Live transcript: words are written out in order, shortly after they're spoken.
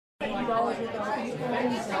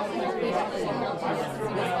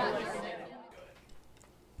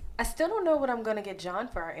I still don't know what I'm going to get John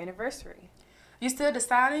for our anniversary. You still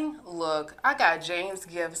deciding? Look, I got James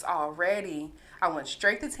gifts already. I went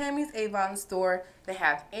straight to Tammy's Avon store. They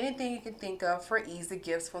have anything you can think of for easy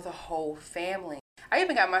gifts for the whole family. I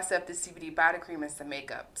even got myself the CBD body cream and some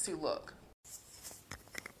makeup. See, look.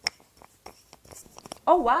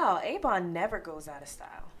 Oh, wow. Avon never goes out of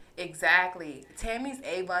style. Exactly. Tammy's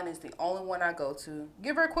Avon is the only one I go to.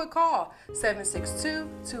 Give her a quick call.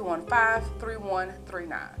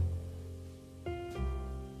 762-215-3139.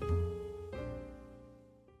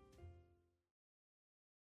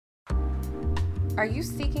 Are you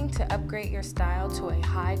seeking to upgrade your style to a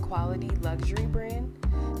high-quality luxury brand?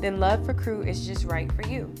 Then Love for Crew is just right for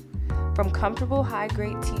you. From comfortable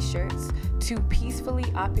high-grade t-shirts to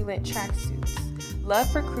peacefully opulent tracksuits,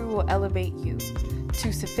 Love for Crew will elevate you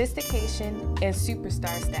to sophistication and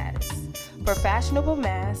superstar status. For fashionable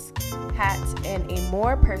masks, hats, and a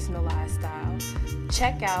more personalized style,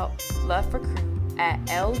 check out Love for Crew at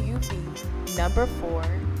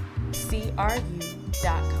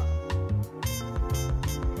LUV4CRU.com.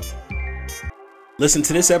 Listen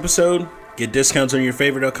to this episode, get discounts on your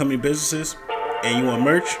favorite upcoming businesses, and you want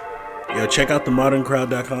merch? Yo, check out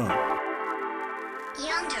themoderncrowd.com.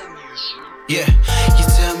 Yeah, you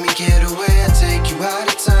tell me get away, I take you out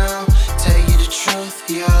of town. Tell you the truth,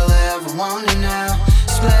 you all I ever wanted now.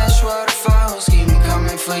 Splash waterfalls, keep me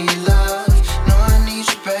coming for your love. No, I need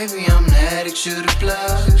you, baby, I'm the addict, you the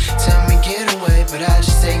plug. Tell me get away, but I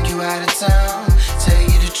just take you out of town. Tell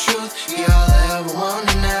you the truth, you all I ever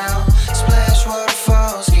wanted now. Splash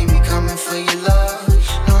waterfalls, keep me coming for your love.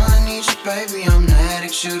 No, I need you, baby, I'm the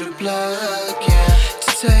addict, you the plug. Yeah, to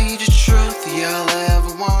tell you the truth, you all I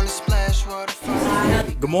ever wanted. Splash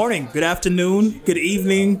waterfalls. Good morning, good afternoon, good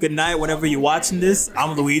evening, good night, whenever you're watching this.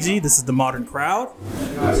 I'm Luigi, this is The Modern Crowd.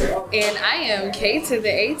 And I am K to the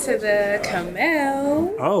A to the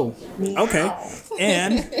Kamel. Oh, okay.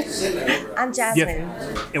 And I'm Jasmine.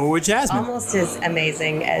 Yeah. And we're with Jasmine. Almost as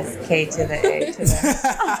amazing as K to the A to the.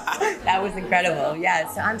 That was incredible. Yeah,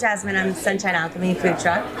 so I'm Jasmine. I'm Sunshine Alchemy food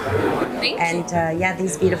truck. Thank you. And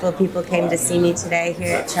these beautiful people came to see me today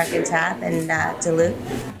here at Chuck and Tap in Duluth.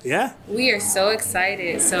 Yeah. We are so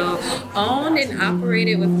excited. So, owned and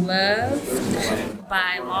operated with love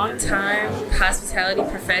by longtime hospitality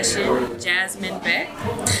profession, Jasmine Beck.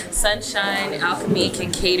 Sunshine Alchemy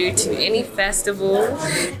can cater to any festival,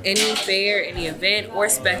 any fair, any event, or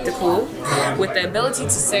spectacle with the ability to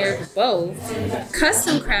serve both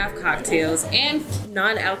custom craft cocktails and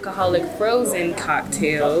non-alcoholic frozen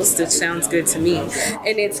cocktails, which sounds good to me.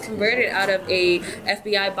 And it's converted out of a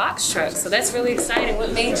FBI box truck. So that's really exciting.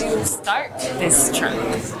 What made you start this truck?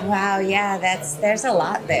 Wow, yeah, there's a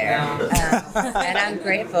lot there. And I'm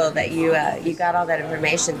grateful that you got all that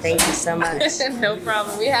information. Thank you so much. No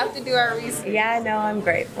problem. We have to do our research. Yeah, no, I'm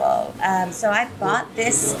grateful. So I bought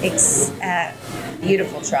this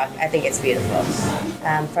beautiful truck. I think it's beautiful.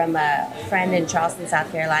 From a friend in Charleston, South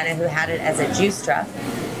Carolina, who had it as a juice truck.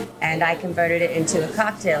 And I converted it into a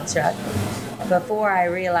cocktail truck before I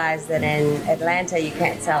realized that in Atlanta you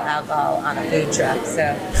can't sell alcohol on a food truck.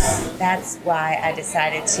 So that's why I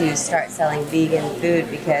decided to start selling vegan food,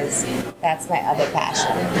 because that's my other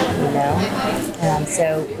passion, you know.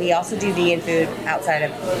 So we also do vegan food outside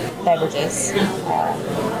of beverages,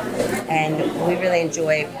 and we really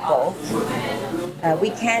enjoy both.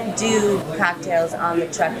 We can do cocktails on the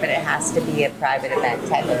truck, but it has to be a private event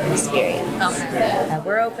type of experience. Okay.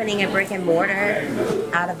 We're opening a brick and mortar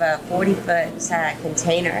out of a 40-foot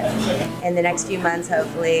container in the next few months,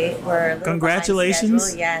 hopefully. We're a little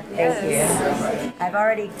Congratulations. Yeah, thank you. I've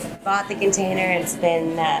already bought the container and it's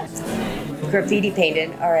been graffiti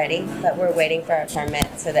painted already, but we're waiting for our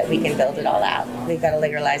permit so that we can build it all out. We've got a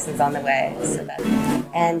liquor license on the way.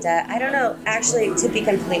 And I don't know, actually, to be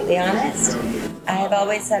completely honest, I've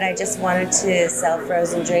always said I just wanted to sell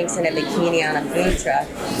frozen drinks in a bikini on a food truck.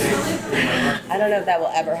 I don't know if that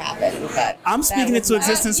will ever happen, but I'm speaking into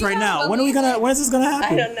existence right now. When is this gonna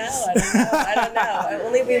happen? I don't know.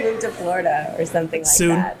 Only if we move to Florida or something like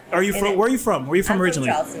soon. that. Where are you from? Where are you from originally?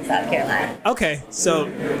 I'm from Charleston, South Carolina. Okay, so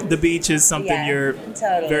the beach is something you're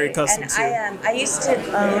very accustomed to. I used to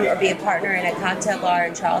own or be a partner in a cocktail bar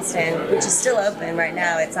in Charleston, which is still open right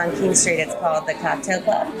now. It's on King Street. It's called the Cocktail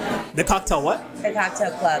Club. The Cocktail what? the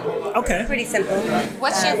cocktail club. Okay. Pretty simple.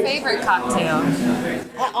 What's your favorite cocktail?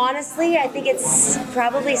 Honestly, I think it's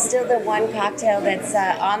probably still the one cocktail that's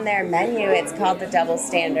on their menu. It's called the Double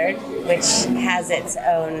Standard, which has its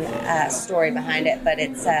own story behind it, but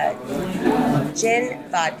it's gin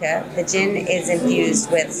vodka. The gin is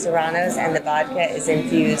infused with serranos, and the vodka is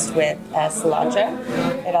infused with cilantro.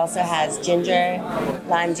 It also has ginger,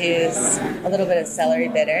 lime juice, a little bit of celery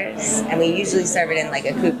bitters, and we usually serve it in like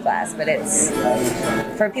a coupe glass, but it's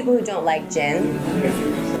for people who don't like gin.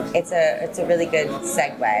 It's a really good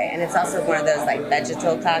segue, and it's also one of those like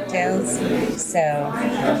vegetal cocktails. So,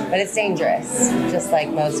 but it's dangerous, just like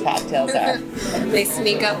most cocktails are. They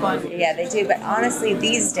sneak up on you. Yeah, they do. But honestly,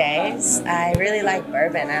 these days, I really like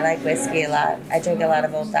bourbon. I like whiskey a lot. I drink a lot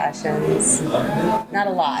of old fashions. Not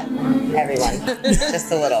a lot, everyone,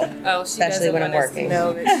 just a little. Oh, she especially doesn't when I'm want us to working.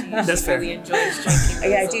 know that That's she fair. really enjoys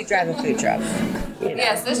drinking. Yeah, I do drive a food truck. You know.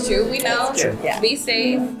 Yes, that's true. We know. That's true, yeah. Be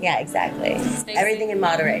safe. Yeah, exactly. Stay Everything safe. in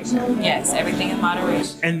moderation. Yes, everything in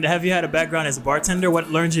moderation. And have you had a background as a bartender?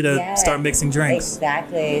 What learned you to Yeah, start mixing drinks?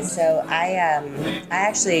 Exactly. So I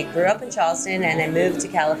actually grew up in Charleston, and I moved to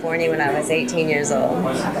California when I was 18 years old.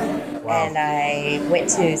 And I went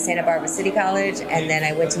to Santa Barbara City College, and then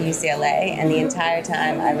I went to UCLA. And the entire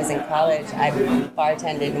time I was in college, I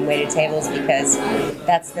bartended and waited tables because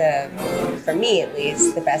that's for me at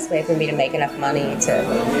least, the best way for me to make enough money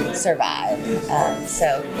to survive.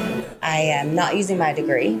 So I am not using my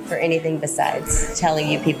degree for anything besides telling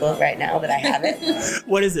you people right now that I have it.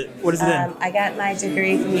 What is it? What is it in? I got my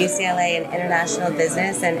degree from UCLA in International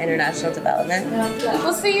Business and International Development.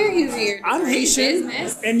 Well, see, you're using your I'm degree Haitian,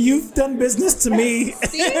 business. and you've done business to me,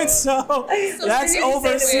 See? so that's you're doing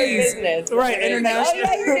overseas, business. right? Oh, International.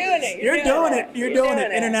 yeah, you're doing it. You're doing it. You're doing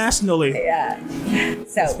it internationally. Yeah.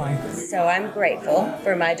 fine. So I'm grateful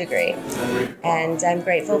for my degree, and I'm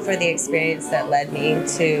grateful for the experience that led me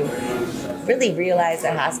to really realize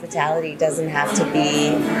that hospitality doesn't have to be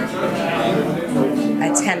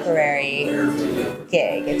a temporary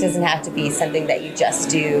gig. It doesn't have to be something that you just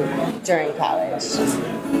do during college.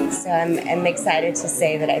 So I'm excited to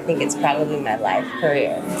say that I think it's probably my life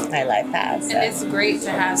career, my life path. So. And it's great to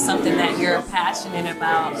have something that you're passionate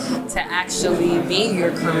about to actually be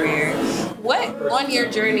your career. What on your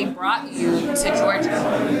journey brought you to Georgia?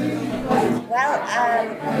 Well,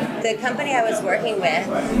 the company I was working with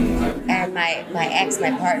and my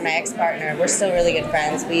ex-partner, we're still really good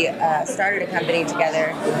friends. We started a company together.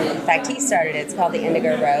 In fact, he started it. It's called the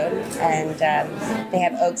Indigo Road, and they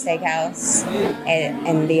have Oak Steakhouse.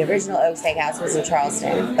 And the original Oak Steakhouse was in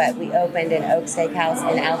Charleston, but we opened an Oak Steakhouse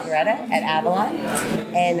in Alpharetta at Avalon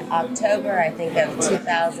in October, I think, of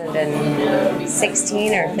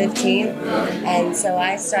 2016 or 15. And so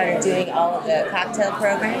I started doing all of the cocktail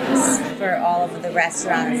programs for all of the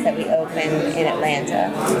restaurants that we opened in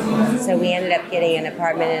Atlanta. So we ended up getting an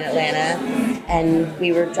apartment in Atlanta, and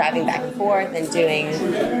we were driving back and forth and doing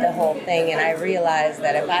the whole thing. And I realized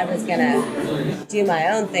that if I was gonna do my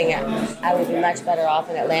own thing, I would be much better off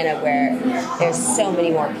in Atlanta, where there's so many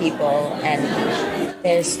more people and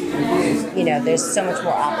there's so much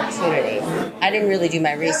more opportunity. I didn't really do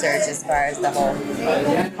my research as far as the whole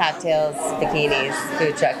cocktails, bikinis,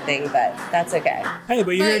 food truck thing, but that's okay. Hey,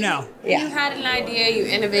 but you're here now. Yeah. You had an idea, you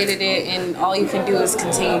innovated it, and all you can do is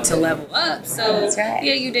continue to level up. So That's right.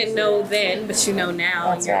 yeah, you didn't know then, but you know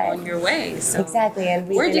now, That's and you're right. on your way. So Exactly, and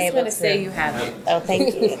we've we're been just able gonna to say you have it. Oh,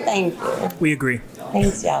 thank you, thank you, We agree.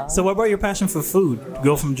 thanks, y'all. So, what about your passion for food?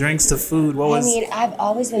 Go from drinks to food. What was? I mean, I've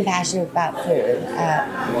always been passionate about food.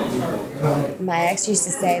 My ex used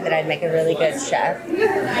to say that I'd make a really good chef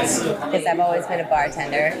because I've always been a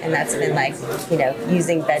bartender, and that's been like,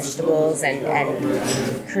 using vegetables and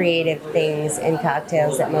creative things in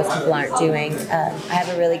cocktails that most people aren't doing. I have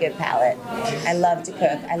a really good palate. I love to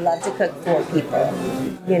cook. I love to cook for people.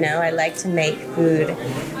 I like to make food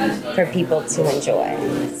for people to enjoy.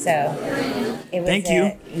 So it was Thank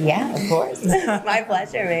you. Yeah, of course. My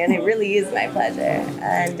pleasure, man. It really is my pleasure.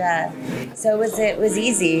 And so it was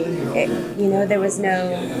easy.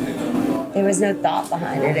 There was no thought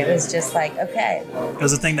behind it. It was just like, okay. It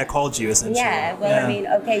was a thing that called you, essentially. Yeah, well, I mean,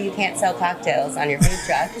 okay, you can't sell cocktails on your food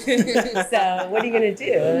truck. So what are you going to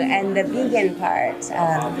do? And the vegan part,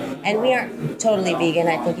 and we aren't totally vegan.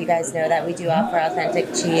 I think you guys know that. We do offer authentic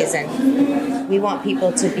cheese, and we want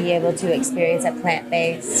people to be able to experience a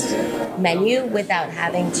plant-based menu without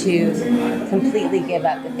having to completely give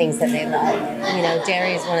up the things that they love.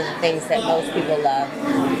 Dairy is one of the things that most people love.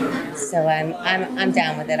 So I'm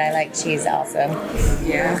down with it. I like cheese also.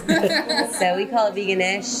 Yeah. So we call it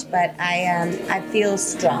vegan-ish, but I feel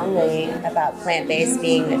strongly about plant-based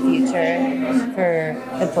being the future for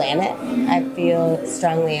the planet. I feel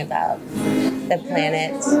strongly about the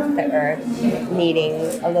planet, the earth, needing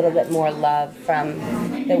a little bit more love from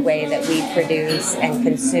the way that we produce and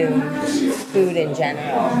consume food in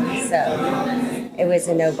general. So it was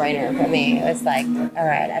a no-brainer for me. It was like, all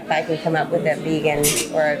right, if I can come up with a vegan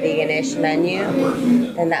or a vegan-ish menu,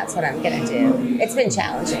 then that's what I'm going to do. It's been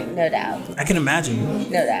challenging, no doubt. I can imagine.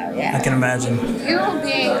 No doubt, yeah. I can imagine. You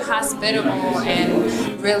being hospitable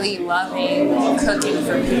and really loving cooking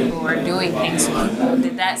for people or doing things for people,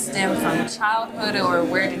 did that stem from childhood or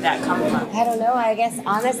where did that come from? I don't know. I guess,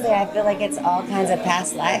 honestly, I feel like it's all kinds of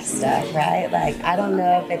past life stuff, right? Like, I don't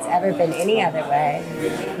know if it's ever been any other way.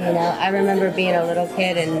 You know, I remember being a little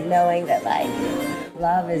kid and knowing that, like,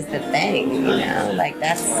 love is the thing, you know? Like,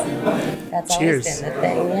 that's always been the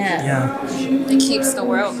thing, Yeah. It keeps the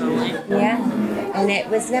world going. Yeah. And it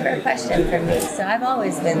was never a question for me. So I've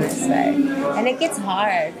always been this way. And it gets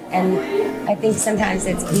hard. And I think sometimes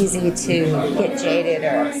it's easy to get jaded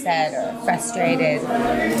or upset or frustrated.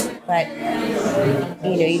 But,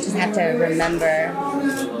 you know, you just have to remember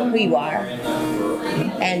who you are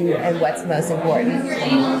and what's most important.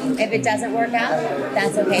 If it doesn't work out,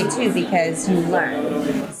 that's okay too, because you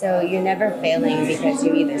learn. So you're never failing because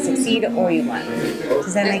you either succeed or you learn.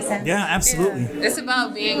 Does that make sense? Yeah, absolutely. Yeah. It's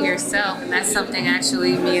about being yourself, and that's something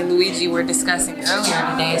actually me and Luigi were discussing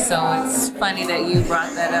earlier today, so it's funny that you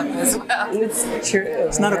brought that up as well. It's true.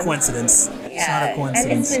 It's not a coincidence. Yeah. It's not a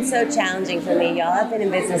coincidence. And it's been so challenging for me, y'all. I've been in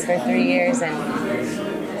business for 3 years,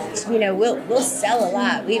 and you know, we'll sell a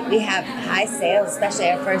lot. We have high sales, especially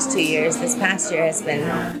our first 2 years. This past year has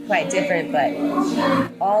been quite different, but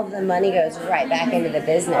all the money goes right back into the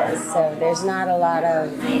business. So there's not a lot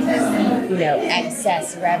of, you know,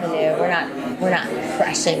 excess revenue. We're not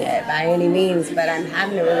crushing it by any means, but I'm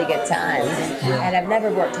having a really good time. And I've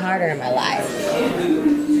never worked harder in my life.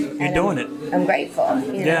 You're doing it. I'm grateful.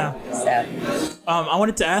 You know? Yeah. So. I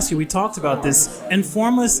wanted to ask you, we talked about this.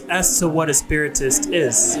 Inform us as to what a spiritist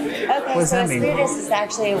is. Okay, What does so that a mean? spiritist is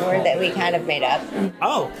actually a word that we kind of made up.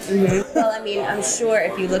 Oh, Well, I mean, I'm sure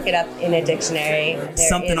if you look it up in a dictionary, there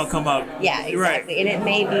something is- will come up. Yeah, exactly. Right. And it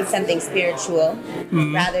may be something spiritual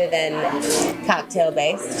rather than cocktail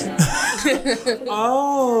based.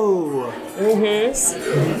 Oh.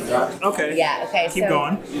 Okay. Yeah, okay. Keep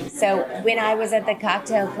going. So when I was at the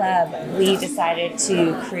cocktail club, we decided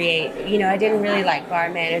to create, you know, I didn't really like bar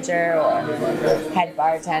manager or head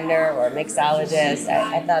bartender or mixologist.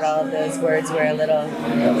 I thought all of those words were a little,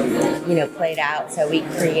 you know, played out. So we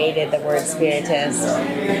created the word spiritist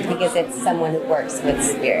because it's someone who works with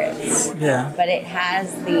spirits. Yeah. But it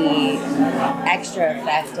has the extra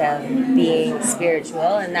effect of being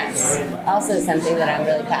spiritual, and that's also something that I'm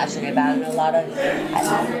really passionate about. And a lot of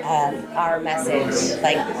our message,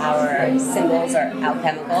 like our symbols, are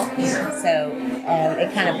alchemical, so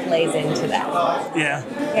it kind of plays into that. Yeah.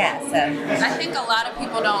 Yeah, so I think a lot of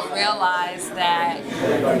people don't realize that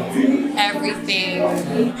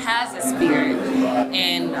everything has a spirit.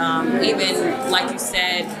 And even, like you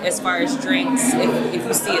said, as far as drinks, if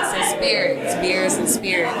you see it says spirits, beers and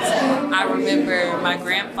spirits. I remember my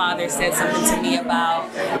grandfather said something to me about,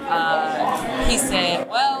 he said,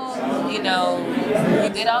 well, you know, you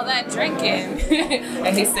did all that drinking.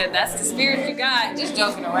 And he said, that's the spirit you got, just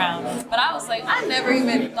joking around. But I was like, I never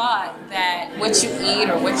even thought that what you eat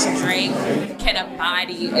or what you drink can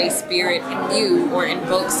embody a spirit in you or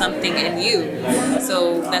invoke something in you.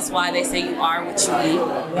 So that's why they say you are what you eat.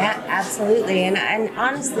 yeah, absolutely. And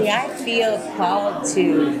honestly, I feel called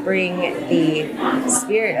to bring the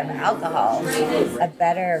spirit of alcohol a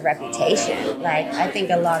better reputation. Like, I think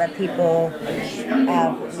a lot of people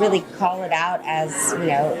really call it out as, you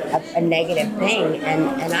know, a negative thing.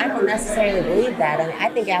 And I don't necessarily believe that. I mean, I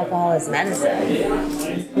think alcohol is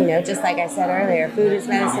medicine. You know, just like I said earlier, food is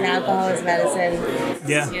medicine, alcohol is medicine.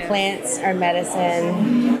 Yeah. Plants are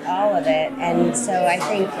medicine, all of it. And so I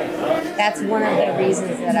think that's one of the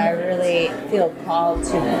reasons that I really feel called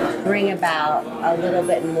to bring about a little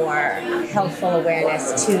bit more healthful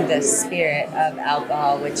awareness to the spirit of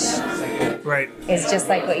alcohol, which Right. is just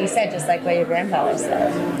like what you said, just like what your grandfather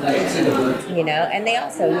said. You know, and they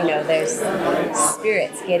also, you know, there's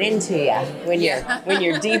spirits get into you when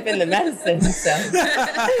you're deep in the medicine. So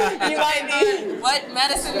you might need What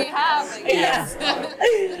medicine you have, I guess.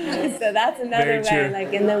 So that's another Very way, true.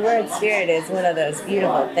 like in the word spirit is one of those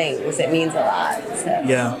beautiful things. It means a lot. So.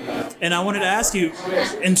 Yeah. And I wanted to ask you,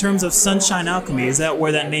 in terms of Sunshine Alchemy, is that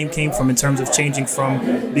where that name came from in terms of changing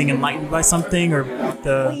from being enlightened by something or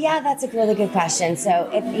the... Well, yeah, that's a really good question. So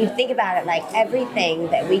if you think about it, like everything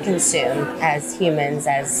that we consume as humans,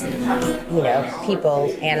 as, you know,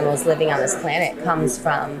 people, animals living on this planet comes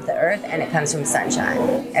from the earth and it comes from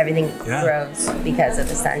sunshine. Everything grows because of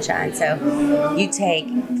the sunshine. So you take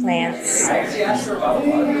plants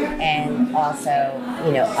and also,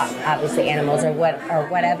 you know, obviously animals or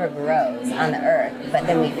whatever grows on the earth, but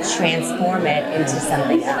then we transform it into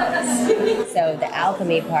something else. So the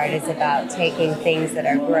alchemy part is about taking things that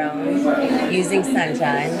are grown using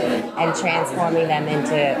sunshine and transforming them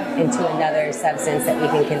into another substance that we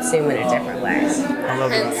can consume in a different way. I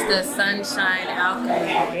love Hence that. the sunshine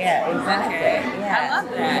alchemy. Yeah, exactly. Okay. Yeah. I love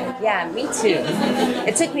that. Yeah, me too.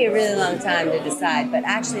 It took me a really long time to decide, but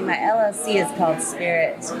actually my LLC is called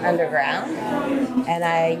Spirit Underground, and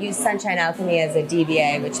I use Sunshine Alchemy as a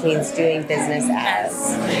DBA, which means doing business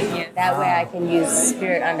as. That way I can use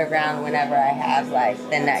Spirit Underground whenever I have like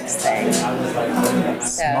the next thing.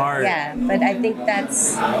 So, Smart. yeah, but I think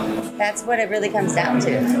that's what it really comes down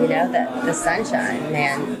to, you know, the sunshine,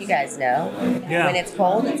 man. You guys know. Yeah. When it's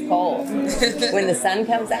cold, it's cold. When the sun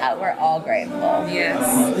comes out, we're all grateful.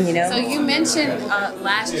 Yes. You know? So you mentioned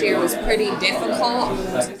last year was pretty difficult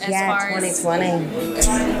as far 2020. as...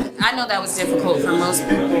 I know that was difficult for most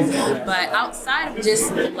people, but outside of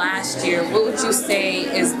just last year, what would you say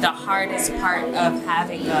is the hardest part of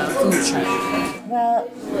having a food truck? Well,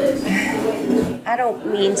 I don't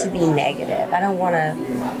mean to be negative. I don't want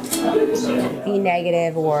to be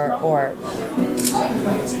negative or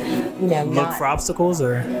you know, Look for obstacles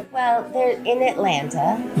or... Well, in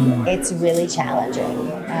Atlanta, it's really challenging.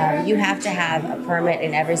 You have to have a permit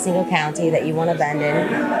in every single county that you want to vend in.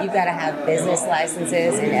 You've got to have business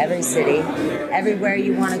licenses in every city. Everywhere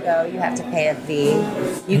you want to go, you have to pay a fee.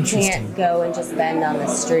 You can't go and just vend on the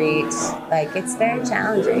street. Like, it's very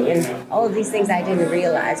challenging. And all of these things I didn't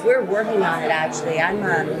realize. We're working on it, actually. I'm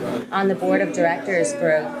on the board of directors for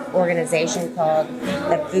an organization called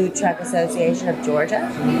the Food Truck Association of Georgia.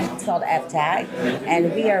 It's called FTAG,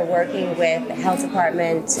 and we are working with the health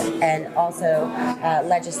department and also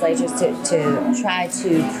legislatures to try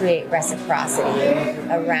to create reciprocity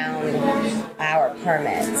around our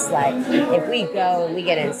permits. Like, if we go and we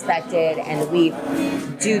get inspected and we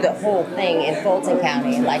do the whole thing in Fulton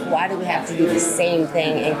County, like, why do we have to do the same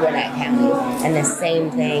thing in Gwinnett County and the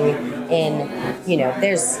same thing in, you know,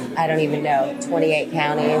 there's, I don't even know, 28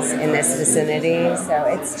 counties in this vicinity, so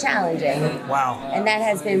it's challenging. Wow. And that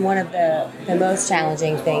has been one of the most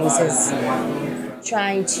challenging things, is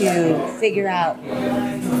trying to figure out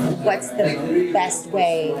what's the best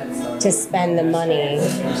way to spend the money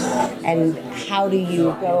and how do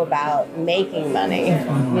you go about making money,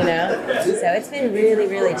 you know? So it's been really,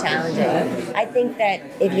 really challenging. I think that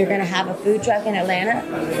if you're going to have a food truck in Atlanta,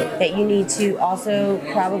 that you need to also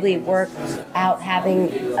probably work out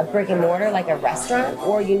having a brick and mortar, like a restaurant,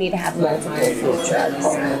 or you need to have multiple food trucks.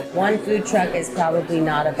 One food truck is probably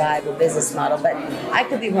not a viable business model, but I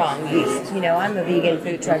could be wrong. You know, I'm a vegan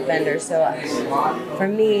food truck vendor, so for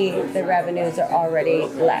me, the revenues are already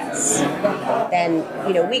less than,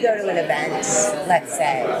 you know, we go to an event, let's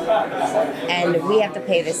say, and we have to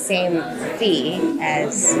pay the same fee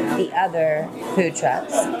as the other food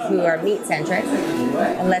trucks who are meat-centric,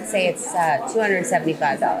 and let's say it's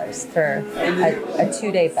 $275 for a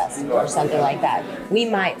 2-day festival or something like that. We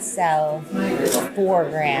might sell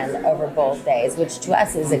 $4,000 over both days, which to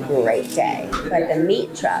us is a great day. But the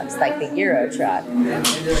meat trucks, like the Euro truck,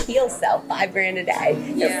 he'll sell $5,000 a day.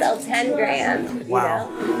 He'll sell $10,000. Wow.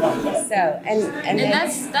 You know? So and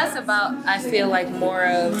that's about, I feel like, more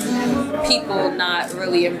of people not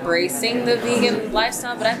really embracing the vegan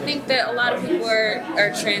lifestyle, but I think that a lot of people are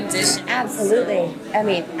transitioning. Absolutely. I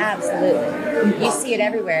mean, absolutely. You see it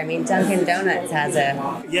everywhere. I mean, Dunkin' Donuts has a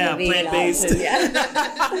vegan plant-based. option. Yeah.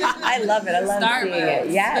 I love it. I love seeing it.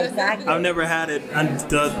 Yeah, exactly. I've never had it.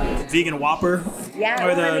 The vegan Whopper. Yeah,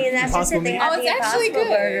 or the I mean, that's just Impossible it. They Meat. have Oh, the it's actually Impossible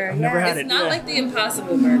good. Burger. I've never had It's it. not like the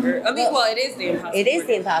Impossible Burger. I mean, well, it is the Impossible. It is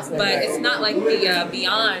the Impossible but Burger. it's not like the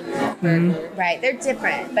Beyond Burger. Right, they're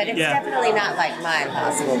different, but it's definitely not like my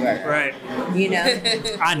Impossible Burger. Right. You know?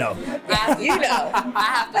 I know. You know. I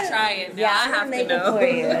have to try it now. Yeah, I I'm have gonna make to it know. for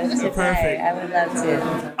you today. Perfect. I would love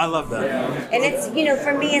to. I love that. And it's, you know,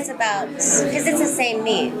 for me, it's about, because it's the same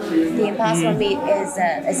meat. The Impossible meat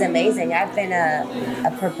is amazing. I've been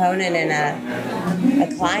a proponent and a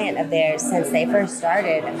client of theirs since they first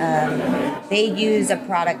started. They use a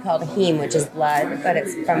product called heme, which is blood, but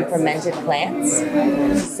it's from fermented plants.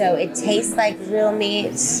 So it tastes like real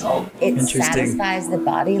meat. It satisfies the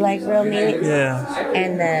body like real meat. Yeah.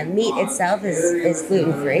 And the meat itself is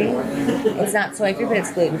gluten-free. It's not soy-free, but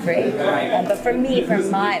it's gluten-free. But for me,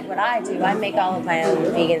 what I do, I make all of my own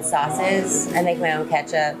vegan sauces. I make my own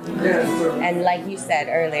ketchup. And like you said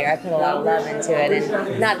earlier, I put a lot of love into it.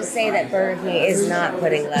 And not to say that Burger King is not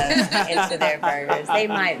putting love into their burgers. They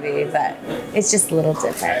might be, but it's just a little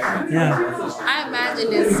different. Yeah. I imagine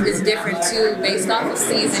it's different too, based off of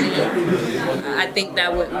seasoning. I think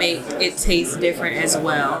that would make it taste different as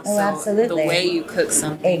well. Oh, absolutely. The way you cook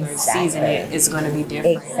something or season it is going to be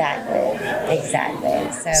different. Exactly.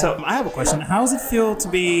 So I have a question. How does it feel to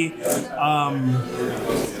be on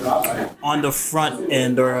the front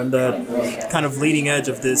end or on the kind of leading edge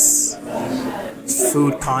of this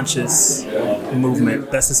food conscious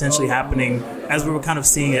movement that's essentially happening as we were kind of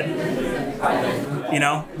seeing it,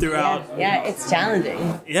 throughout? Yeah, it's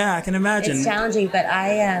challenging. Yeah, I can imagine. It's challenging, but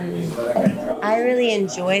I really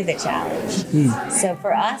enjoy the challenge. So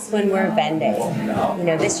for us, when we're vending,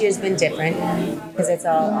 this year's been different because it's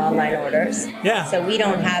all online orders. Yeah. So we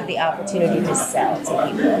don't have the opportunity to sell to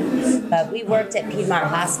people. But we worked at Piedmont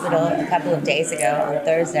Hospital a couple of days ago on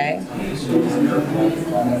Thursday.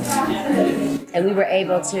 And we were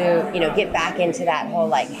able to, get back into that whole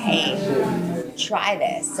hey, try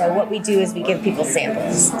this. So what we do is we give people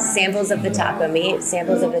samples of the taco meat,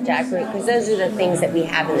 samples of the jackfruit, because those are the things that we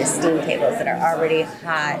have in the steam tables that are already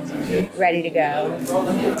hot, ready to go.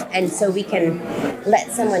 And so we can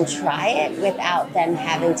let someone try it without them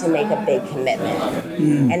having to make a big commitment.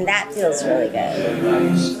 And that feels really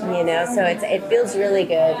good. So it feels really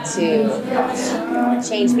good to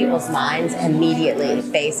change people's minds immediately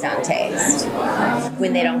based on taste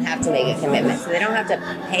when they don't have to make a commitment. So they don't have to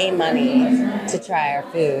pay money to try our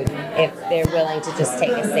food if they're willing to just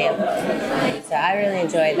take a sample. So I really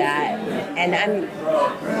enjoy that. And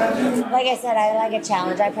like I said, I like a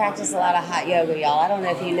challenge. I practice a lot of hot yoga, y'all. I don't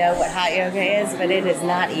know if you know what hot yoga is, but it is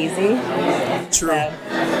not easy. True. So,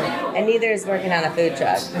 and neither is working on a food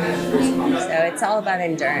truck. So it's all about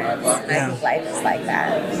endurance. And I think life is like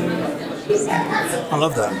that. I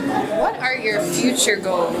love that. What are your future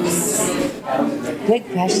goals? Good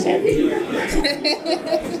question.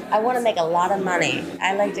 I want to make a lot of money.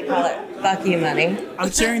 I like to call it fuck you money.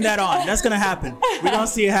 I'm cheering that on. That's going to happen. We're going to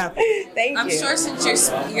see it happen. Thank you. I'm sure since you're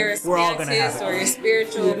a We're all gonna have spiritist it. or you're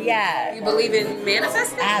spiritual, you believe in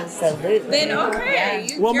manifesting? Absolutely. Then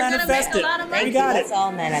okay, We'll you're manifest gonna make a lot of money. We got it. Let's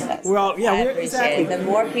all manifest. We're all, I we're appreciate exactly. it. The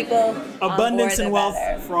more people Abundance on and board, wealth the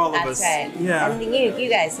better. for all of That's us. right. Yeah. And you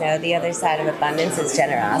guys know the other side of abundance is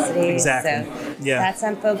generosity. Exactly. So Yeah. that's what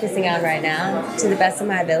I'm focusing on right now to the best of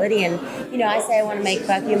my ability. And, I say I want to make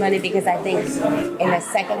fuck you money because I think in the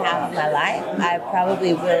second half of my life, I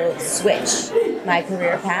probably will switch my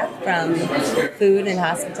career path from food and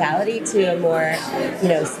hospitality to a more,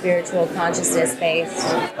 spiritual, consciousness-based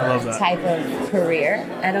type of career.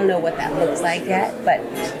 I don't know what that looks like yet, but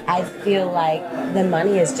I feel like the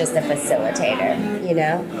money is just a facilitator,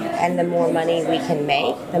 and the more money we can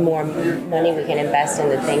make, the more money we can invest in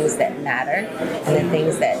the things that matter and the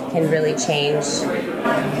things that can really change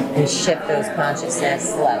and shift those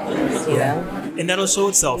consciousness levels, And that'll show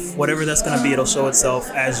itself. Whatever that's going to be, it'll show itself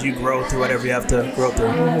as you grow through whatever you have to grow through.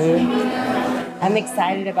 I'm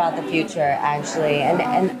excited about the future, actually.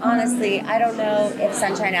 And honestly, I don't know if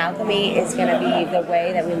Sunshine Alchemy is going to be the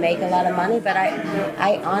way that we make a lot of money, but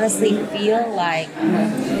I honestly feel like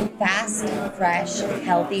fast, fresh,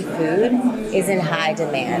 healthy food is in high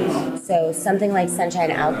demand. So something like Sunshine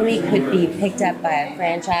Alchemy could be picked up by a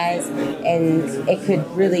franchise, and it could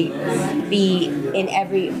really be in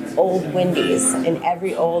every old Wendy's, in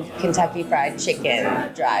every old Kentucky Fried Chicken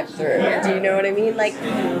drive-through. Do you know what I mean? Like,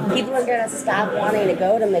 people are going to stop wanting to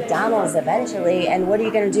go to McDonald's eventually, and what are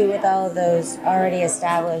you going to do with all of those already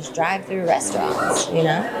established drive-through restaurants,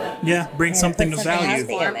 Yeah, bring something put of something value.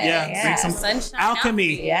 healthy in there. Bring some Sunshine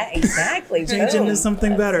alchemy. Yeah, exactly. Change Boom. into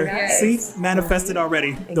something better. Nice. See? Manifested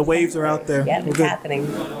already. The waves are out there. Yep, We're it's good. happening.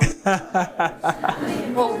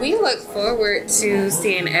 Well, we look forward to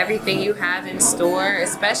seeing everything you have in store,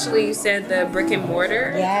 especially you said the brick and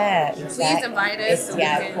mortar. Yeah, exactly. Please invite us. So we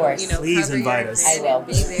can, of course. Please cover invite your us. event I will. and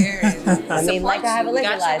be there. And I mean, like I have a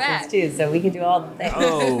liquor license too, so we can do all the things.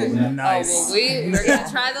 Oh, nice. Oh, well, we're gonna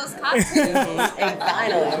try those cocktails.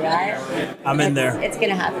 Finally, right? I'm in there. It's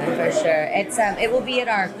gonna happen for sure. It's it will be at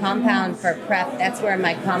our compound for prep. That's where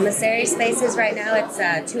my commissary space is right now. It's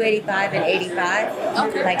 285 and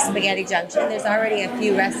 85, like Spaghetti Junction. There's already a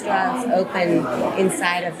few restaurants open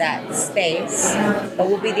inside of that space, but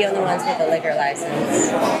we'll be the only ones with a liquor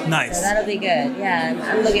license. Nice. So that'll be good. Yeah,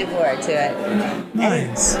 I'm looking forward to it.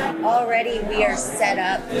 Nice. And already we are set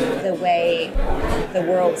up the way the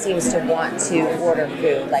world seems to want to order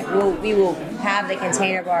food. Like we will have the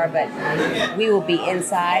container bar, but we will be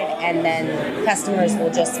inside, and then customers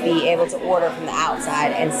will just be able to order from the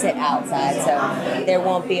outside and sit outside. So there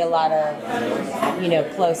won't be a lot of,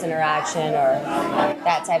 close interaction or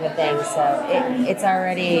that type of thing. So it's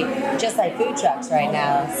already, just like food trucks right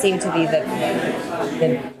now, seem to be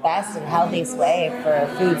the best and healthiest way for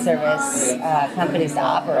food service companies to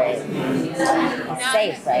operate. It's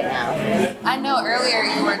safe right now. I know earlier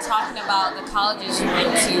you were talking about the colleges you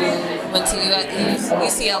went to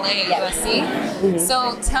UCLA and USC. Mm-hmm.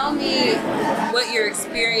 So tell me what your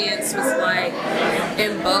experience was like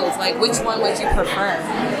in both. Like, which one would you prefer?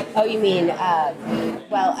 Oh, you mean,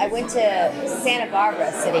 well, I went to Santa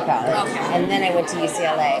Barbara City College, and then I went to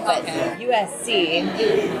UCLA. But USC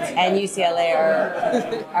and UCLA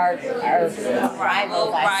are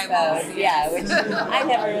rivals, I suppose. Yeah, which I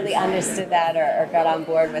never really understood that or got on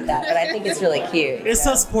board with that, but I think it's really cute. It's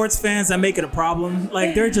us sports fans that make it a problem.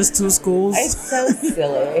 Like, they're just two schools. It's so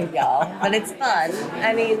silly, y'all, but it's fun.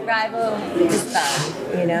 I mean, rival is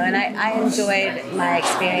fun, and I enjoyed my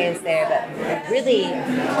experience there, but really,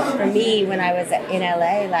 for me, when I was in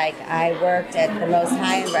LA, like, I worked at the most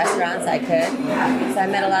high-end restaurants I could, so I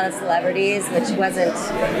met a lot of celebrities, which wasn't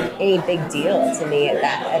any big deal to me at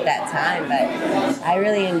that time, but I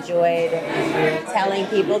really enjoyed telling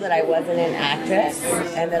people that I wasn't an actress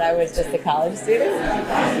and that I was just a college student.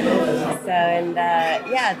 So, and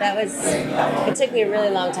that was, it took me a really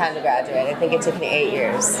long time to graduate. I think it took me 8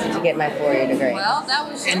 years to get my 4-year degree. Well, that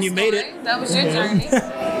was your And you story. made it. That was your journey.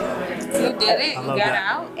 You did it. You got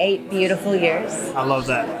that. out. 8 beautiful years. I love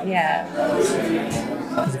that. Yeah.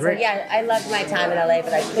 It's great. So, yeah, I loved my time in LA,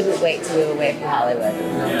 but I couldn't wait to move away from Hollywood.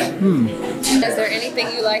 Is there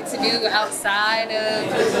anything you like to do outside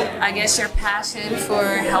of, I guess, your passion for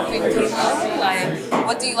helping people? Like,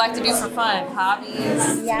 what do you like to do for fun?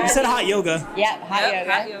 Hobbies? Yeah. You said hot yoga. Yep, hot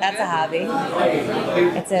yoga. hot yoga. That's a hobby.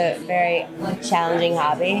 It's a very challenging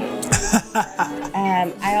hobby.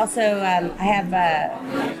 I also I have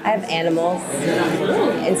animals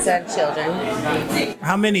instead of children.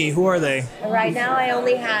 How many? Who are they? Right now, I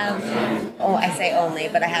only have, I say only,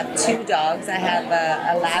 but I have 2 dogs. I have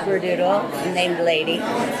a Labradoodle named Lady,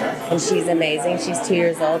 and she's amazing. She's 2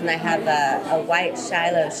 years old, and I have a white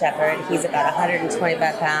Shiloh Shepherd. He's about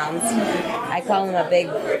 125 pounds. I call him a big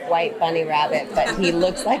white bunny rabbit, but he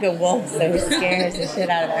looks like a wolf, so he scares the shit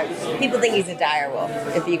out of her. People think he's a dire wolf,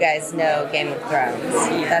 if you guys know Game of Thrones.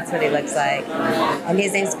 That's what he looks like. And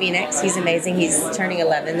his name's Phoenix. He's amazing. He's turning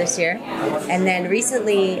 11 this year. And then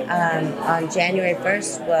recently, on January 1st,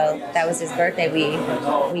 well, that was his birthday,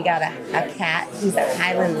 we got a cat. He's a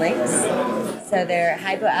Highland Lynx. So they're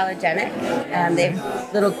hypoallergenic. They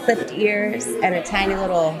have little clipped ears and a tiny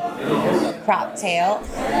little cropped tail.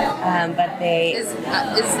 But they... Is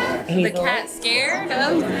the cat scared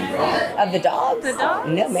of the dog? The dog?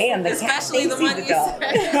 No, ma'am. The Especially cat the thinks one he's you a dog.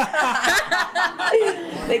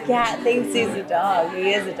 The cat thinks he's a dog.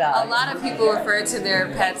 He is a dog. A lot of people refer to their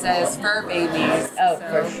pets as fur babies. Oh,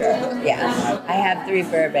 for sure. Yeah. I have 3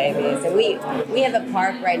 fur babies. And we have a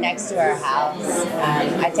park right next to our house.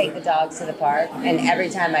 I take the dogs to the park, and every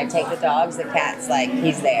time I take the dogs, the cat's like,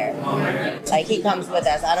 he's there. Like, he comes with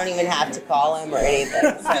us. I don't even have to call him or anything.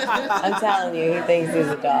 So, I'm telling you, he thinks he's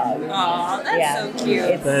a dog. Aw, that's so cute.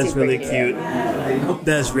 It's That's super really cute.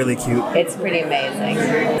 That's really cute. It's pretty amazing.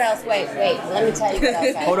 What else? Wait. Let me tell you what else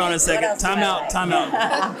I like. Hold on a What second. else do Time I out. like? Time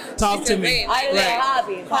out. Talk to me. I have Right.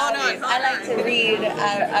 hobbies. Hold on. I like to read.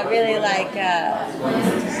 I really like.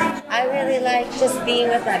 I really like just being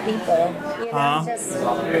with my people.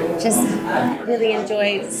 Just really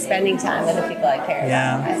enjoy spending time with the people I care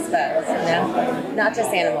about. I suppose. Not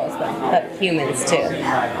just animals, but humans too.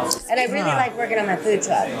 And I really like working on my food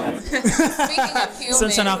truck. Speaking of humans,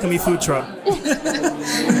 Sunshine Alchemy food truck.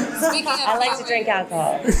 I like to drink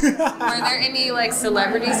alcohol. Were there any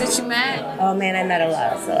celebrities that you met? Oh man, I met a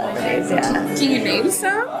lot of celebrities. Yeah. Can you name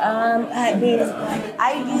some? I mean,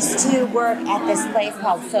 I used to work at this place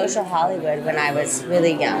called Social Hollywood. Hollywood when I was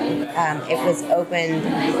really young. It was opened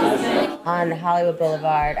on Hollywood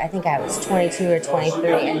Boulevard. I think I was 22 or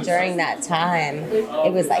 23, and during that time,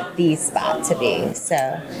 it was like the spot to be. So,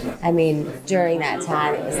 I mean, during that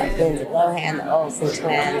time, it was like Lindsay Lohan, the Olsen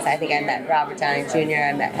twins. I think I met Robert Downey Jr.,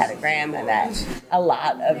 I met Heather Graham, I met a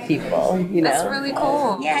lot of people, you know. That's really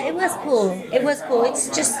cool. Yeah, it was cool. It was cool. It's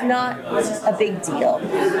just not a big deal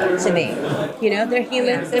to me. You know, they're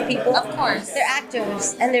humans, they're people. Of course. They're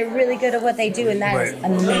actors, and they're really good at what they do, and that is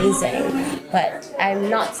amazing. But I'm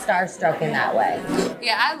not starstruck in that way.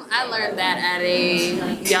 Yeah, I learned that at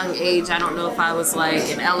a young age. I don't know if I was like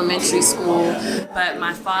in elementary school, but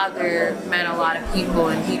my father met a lot of people,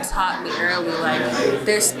 and he taught me early, like,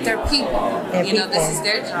 they're people. They're you know, people. this is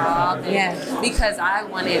their job. And Yeah. because I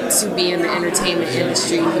wanted to be in the entertainment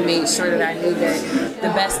industry, he made sure that I knew that the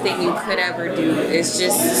best thing you could ever do is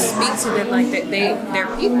just speak to them like that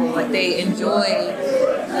they're people, like they enjoy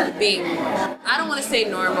being, I don't want to say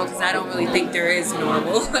normal because I don't really think there is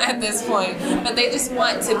normal at this point, but they just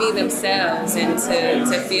want to be themselves and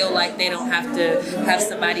to feel like they don't have to have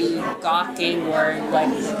somebody gawking or like,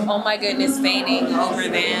 oh my goodness, fainting over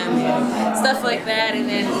them and stuff like that. And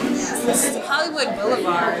then Hollywood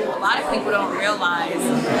Boulevard, a lot of people don't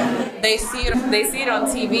realize, they see it on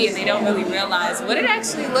TV and they don't really realize what it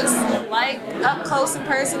actually looks like up close and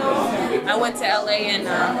personal. I went to LA in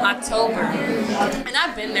October, and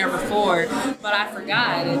I've been there before, but I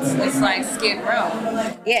forgot. It's like Skid Row.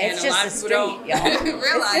 Yeah, And it's a lot just of a people street, don't y'all.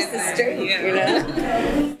 realize It's just a that. street, Yeah. you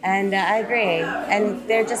know? And I agree. And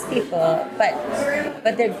they're just people,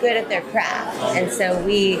 but they're good at their craft. And so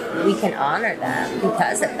we can honor them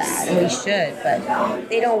because of that, and we should. But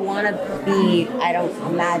they don't want to be, I don't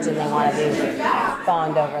imagine they want to be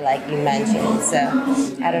fawned over like you mentioned. So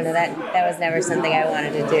I don't know, that was never something I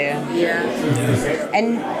wanted to do. Yeah.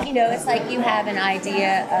 And, you know, it's like you have an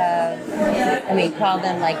idea of, I mean, call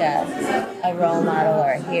them like a role model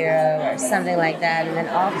or a hero or something like that. And then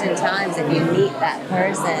oftentimes if you meet that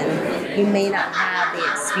person, you may not have the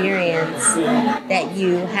experience that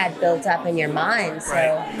you had built up in your mind. So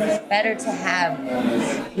better to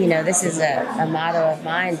have, you know, this is a motto of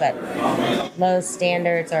mine, but low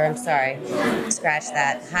standards, or I'm sorry, scratch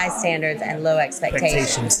that, high standards and low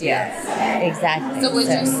expectations. Yes, exactly. So would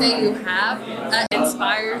you say you have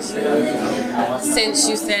inspired you, since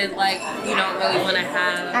you said like you don't really want to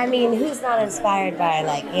have? I mean, who's not inspired by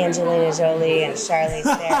like Angelina Jolie and Charlize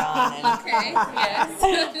Theron? And, Okay. Yes.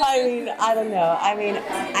 I mean, I don't know. I mean,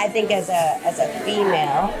 I think as a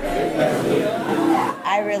female,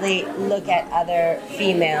 I really look at other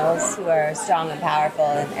females who are strong and powerful,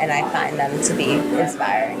 and I find them to be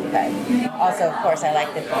inspiring. But also, of course, I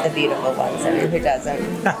like the beautiful ones. I mean, who doesn't?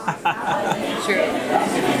 True.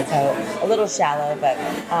 So a little shallow, but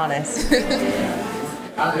honest.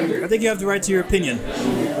 I think you have the right to your opinion,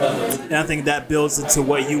 and I think that builds into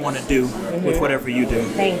what you want to do with whatever you do.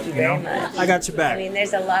 Thank you very much. I got your back. I mean,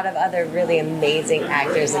 there's a lot of other really amazing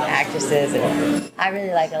actors and actresses, and I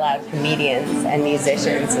really like a lot of comedians and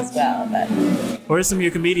musicians as well. But What are some of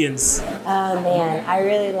your comedians? oh man, I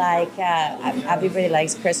really like. Everybody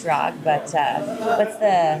likes Chris Rock, but what's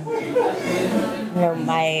the? You know,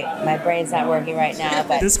 my brain's not working right now,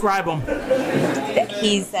 but Describe them.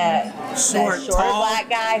 he's the short tall, black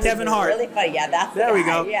guy. who's Kevin Hart. Really funny. Yeah, that's There the we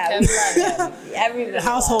guy. go. Yeah, we love him. Everybody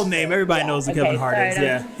Household loves name. him. Everybody Yeah. knows who Okay, Kevin Hart sorry, is. don't-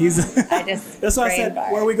 Yeah, he's. I just That's why I brain said,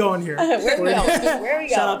 fart. where are we going here? Where are we going? Where are we going?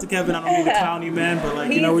 Shout out to Kevin. I don't mean to clown you, man, but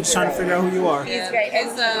like, you know, we're just trying to figure out who you are. He's great.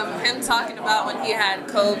 It's him talking about when he had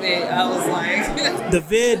COVID. I was like, The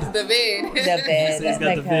vid. the vid. The vid, He's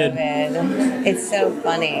got the vid. COVID. It's so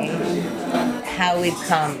funny how we've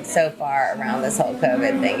come so far around this whole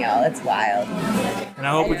COVID thing, y'all. It's wild. And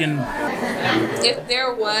I hope we can. If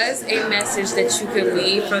there was a message that you could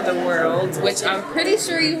leave for the world, which I'm pretty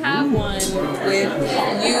sure you have one with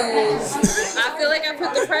you, I feel like I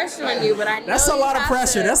put the pressure on you, but I know That's a you lot of have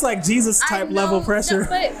pressure. to- That's like Jesus I type know, level pressure. no,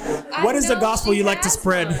 but I What is the know gospel she you like to has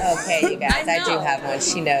spread? one. Okay, you guys, I do know. have one.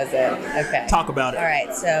 She knows it. Okay. Talk about it. All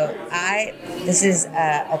right, so this is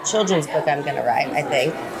a children's book I'm going to write, I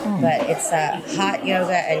think, but it's hot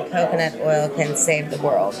yoga and coconut oil can save the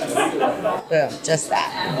world. Boom, just that.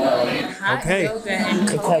 Hot Okay. yoga and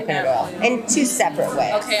And coconut oil in two separate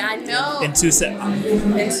ways. Okay, I know. In 2 seconds.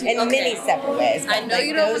 In many separate ways. I but, know like,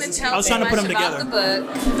 you don't want those to tell I was trying to too put much them about together. the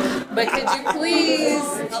book, but could you please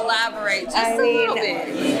elaborate just I a little mean-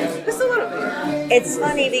 bit? Just a little bit. It's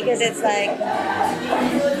funny because it's like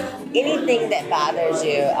anything that bothers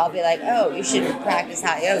you, I'll be like, oh, you should practice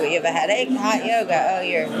hot yoga. You have a headache, hot yoga. Oh,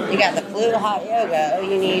 you got the flu, hot yoga. Oh,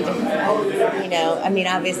 you need, I mean,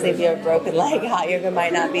 obviously, if you have a broken leg, hot yoga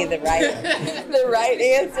might not be the right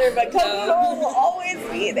answer, but coconut oil will always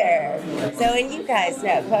be there. So, and you guys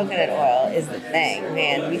know, coconut oil is the thing,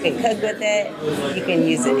 man. You can cook with it. You can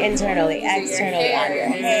use it internally, externally, on your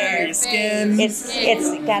hair, your skin. It's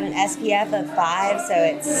got an SPF of 5, so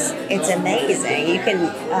it's amazing. You can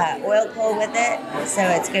oil pull with it, so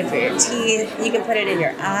it's good for your teeth. You can put it in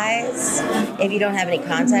your eyes if you don't have any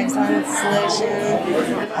contact lens solution.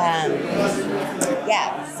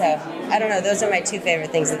 So I don't know. Those are my 2 favorite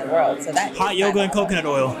things in the world. So that hot yoga and coconut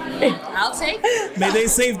oil. I'll take it. May they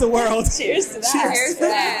save the world. Cheers to that. Cheers to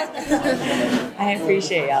that. I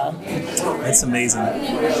appreciate y'all. That's amazing.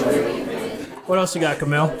 What else you got,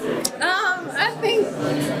 Camille?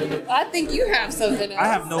 I think you have something else. I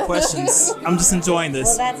have no questions. I'm just enjoying Well,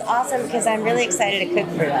 this. that's awesome because I'm really excited to cook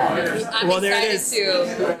for y'all. I'm Well, there it excited is.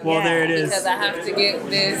 too. Well, there it Because is. I have to get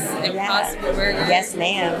this Impossible Burger Yes,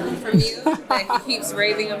 ma'am. from you that he keeps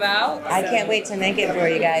raving about. I can't wait to make it for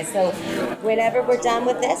you guys. So whenever we're done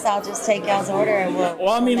with this, I'll just take y'all's order and we'll. Well,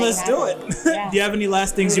 I mean, make let's do it. Yeah. Do you have any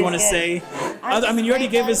last things you want to say? I mean, you already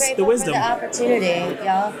gave us the grateful wisdom. for the opportunity,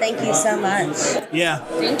 y'all. Thank you so much. Yeah.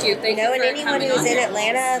 Thank you. Thank you And for anyone coming who's on in here.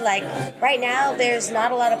 Atlanta, like right now, there's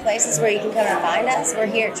not a lot of places where you can come and find us. We're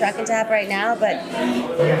here at Truck and Tap right now, but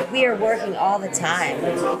we are working all the time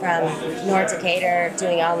from North Decatur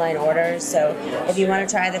doing online orders. So if you want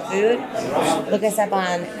to try the food, look us up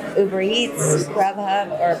on Uber Eats,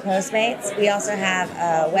 Grubhub, or Postmates. We also have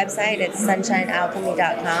a website. It's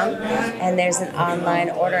sunshinealchemy.com, and there's an online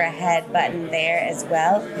order ahead button there as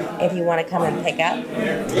well if you want to come and pick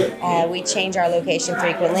up. We change our location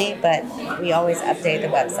frequently, but we always update the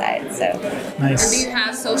website. So Do Nice. you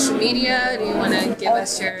have social media? Do you want to give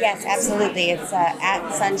us your... yes, absolutely. It's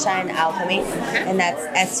at Sunshine Alchemy, and that's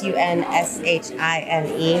SUNSHINE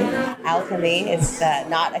Alchemy. It's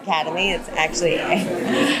not Academy. It's actually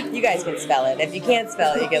you guys can spell it. If you can't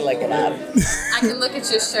spell it, you can look it up. I can look at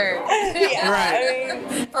your shirt. Yeah, Right. I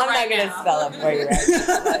mean, I'm right not gonna now. spell it for you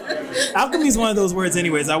right now. Alchemy is one of those words,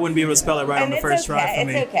 anyways. I wouldn't be able to spell it right on And the it's first try okay. for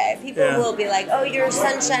me. It's okay. People Yeah. will be like, "Oh, you're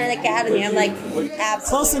Sunshine Academy." I'm like, absolutely.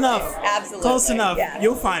 Close enough. Absolutely. Close enough. Yeah.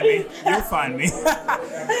 You'll find me. You'll find me.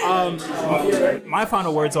 My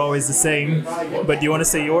final words are always the same, but do you want to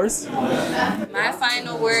say yours? My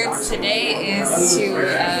final words today is to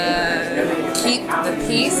keep the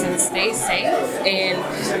peace and stay safe. And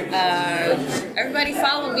everybody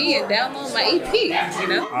follow me and download my EP.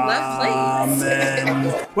 Love Plays. Man.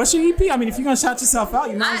 What's your EP? I mean, if you're going to shout yourself out,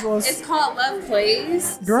 you might as well. It's called Love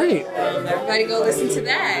Plays. Great. So, everybody go listen to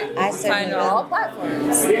that. I certainly Find it on will. all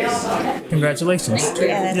platforms. Congratulations.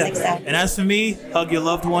 Yeah, that's Yeah. exciting. And as for me, hug your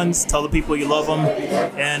loved ones, tell the people you love them,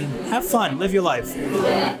 and have fun. Live your life.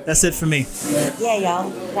 That's it for me. Yeah,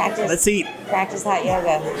 y'all. Practice. Let's eat. Practice hot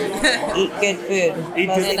yoga. Eat good food. Eat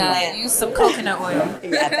Mostly good And plant. use some coconut oil.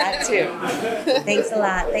 Yeah, that too. Thanks a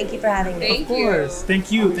lot. Thank you for having me. Thank Of course.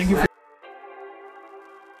 Thank you. Thank you for.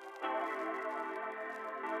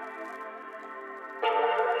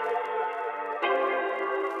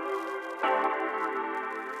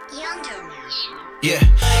 Yeah,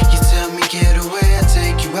 you tell me get away, I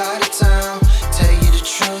take you out of town. Tell you the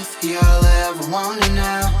truth, you all I ever wanted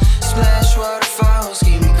now. Splash waterfalls,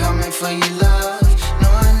 keep me coming for your love. No,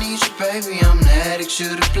 I need you, baby, I'm the addict, you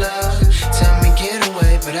the plug. Tell me get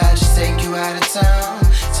away, but I just take you out of town.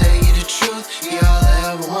 Tell you the truth, you all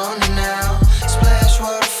I ever wanted now. Splash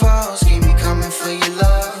waterfalls, keep me coming for your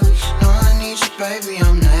love. No, I need you, baby,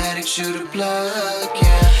 I'm the addict, you the plug,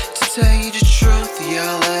 yeah. To tell you the truth, you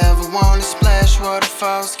all I ever wanted. Splash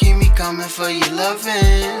waterfalls, keep me coming for your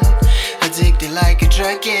loving. Addicted like a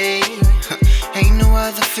drug, yeah. Ain't no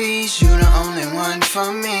other fees, you the only one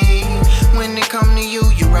for me. When it come to you,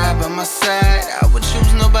 you ride by my side. I would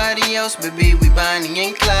choose nobody else, baby, we Bonnie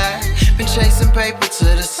and Clyde. Been chasing paper to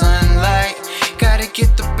the sunlight. Gotta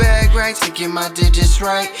get the bag right to get my digits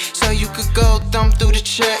right. So you could go thumb through the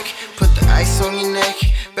check. Put the ice on your neck,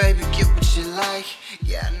 baby, get what you like.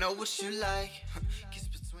 Yeah, I know what you like.